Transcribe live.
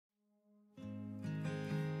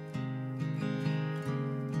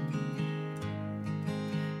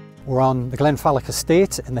We're on the Glenfalloch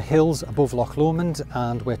estate in the hills above Loch Lomond,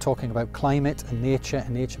 and we're talking about climate and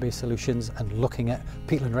nature-based solutions and looking at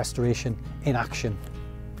peatland restoration in action.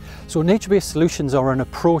 So nature-based solutions are an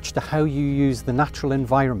approach to how you use the natural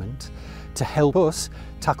environment to help us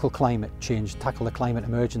tackle climate change, tackle the climate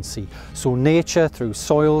emergency. So nature, through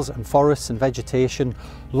soils and forests and vegetation,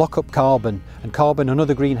 lock up carbon, and carbon and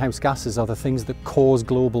other greenhouse gases are the things that cause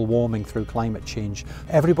global warming through climate change.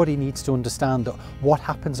 Everybody needs to understand that what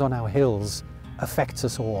happens on our hills affects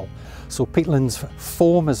us all. So peatlands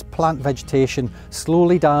form as plant vegetation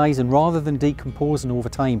slowly dies, and rather than decomposing over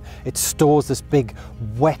time, it stores this big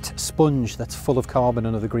wet sponge that's full of carbon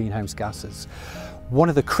and other greenhouse gases. One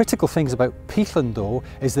of the critical things about peatland though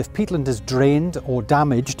is that if peatland is drained or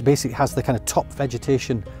damaged, basically has the kind of top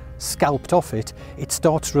vegetation scalped off it, it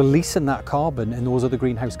starts releasing that carbon and those other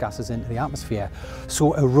greenhouse gases into the atmosphere.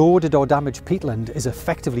 So eroded or damaged peatland is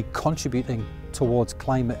effectively contributing towards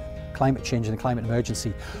climate change and the climate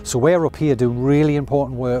emergency. So we're up here doing really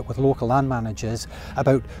important work with local land managers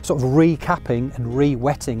about sort of recapping and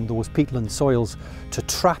re-wetting those peatland soils to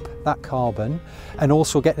trap that carbon and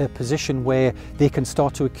also get in a position where they can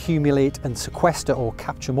start to accumulate and sequester or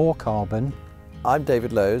capture more carbon. I'm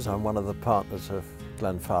David Lowes, I'm one of the partners of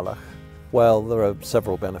Glenfalloch. Well, there are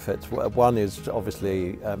several benefits. One is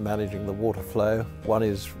obviously managing the water flow. One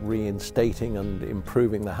is reinstating and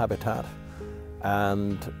improving the habitat,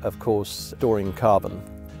 and of course storing carbon.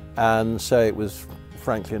 And so it was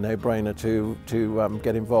frankly a no-brainer to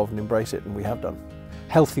get involved and embrace it, and we have done.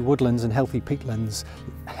 Healthy woodlands and healthy peatlands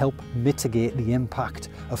help mitigate the impact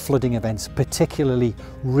of flooding events, particularly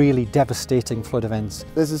really devastating flood events.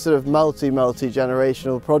 This is sort of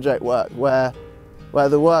multi-generational project work where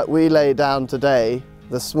the work we lay down today,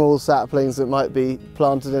 the small saplings that might be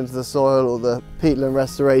planted into the soil or the peatland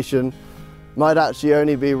restoration, might actually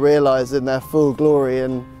only be realised in their full glory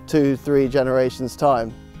in 2-3 generations'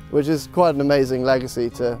 time, which is quite an amazing legacy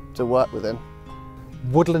to work within.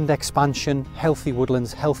 Woodland expansion, healthy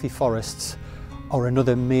woodlands, healthy forests are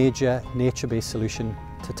another major nature-based solution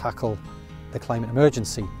to tackle the climate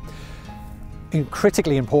emergency. And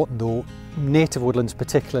critically important though, native woodlands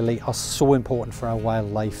particularly are so important for our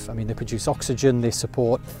wildlife. I mean, they produce oxygen, they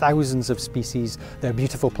support thousands of species, they're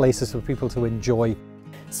beautiful places for people to enjoy.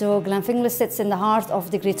 So Glenfinglas sits in the heart of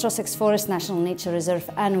the Great Trossachs Forest National Nature Reserve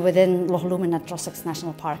and within Loch Lomond at Trossachs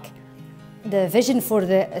National Park. The vision for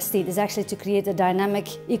the estate is actually to create a dynamic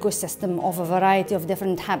ecosystem of a variety of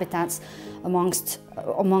different habitats, amongst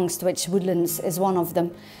which woodlands is one of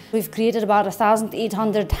them. We've created about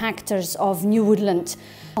 1,800 hectares of new woodland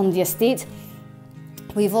on the estate.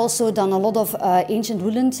 We've also done a lot of ancient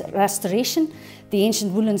woodland restoration. The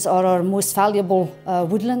ancient woodlands are our most valuable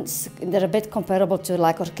woodlands. They're a bit comparable to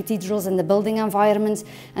like our cathedrals in the building environment,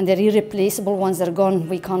 and they're irreplaceable. Once they're gone,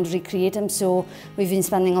 we can't recreate them. So we've been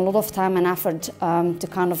spending a lot of time and effort to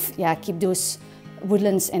kind of keep those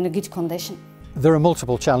woodlands in a good condition. There are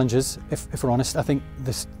multiple challenges, if we're honest. I think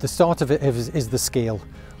the start of it is the scale.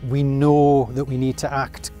 We know that we need to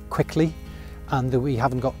act quickly and that we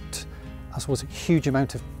haven't got, I suppose, a huge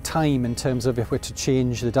amount of time in terms of if we're to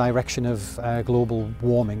change the direction of global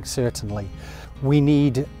warming, certainly. We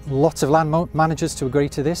need lots of land managers to agree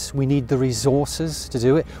to this. We need the resources to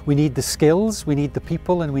do it. We need the skills, we need the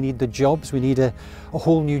people, and we need the jobs. We need a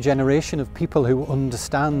whole new generation of people who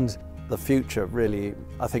understand. The future really,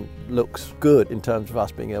 I think, looks good in terms of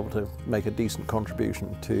us being able to make a decent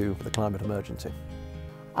contribution to the climate emergency.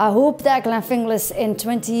 I hope that Glenfinglas in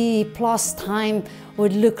 20+ time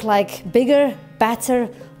would look like bigger, better,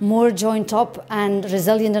 more joined up and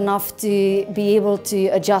resilient enough to be able to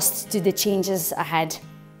adjust to the changes ahead.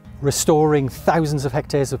 Restoring thousands of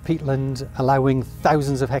hectares of peatland, allowing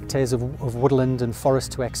thousands of hectares of woodland and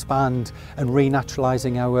forest to expand, and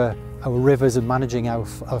renaturalising our rivers and managing our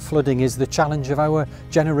flooding is the challenge of our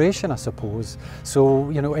generation, I suppose. So,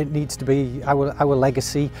 you know, it needs to be our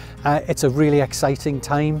legacy. It's a really exciting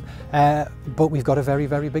time, but we've got a very,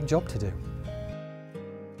 very big job to do.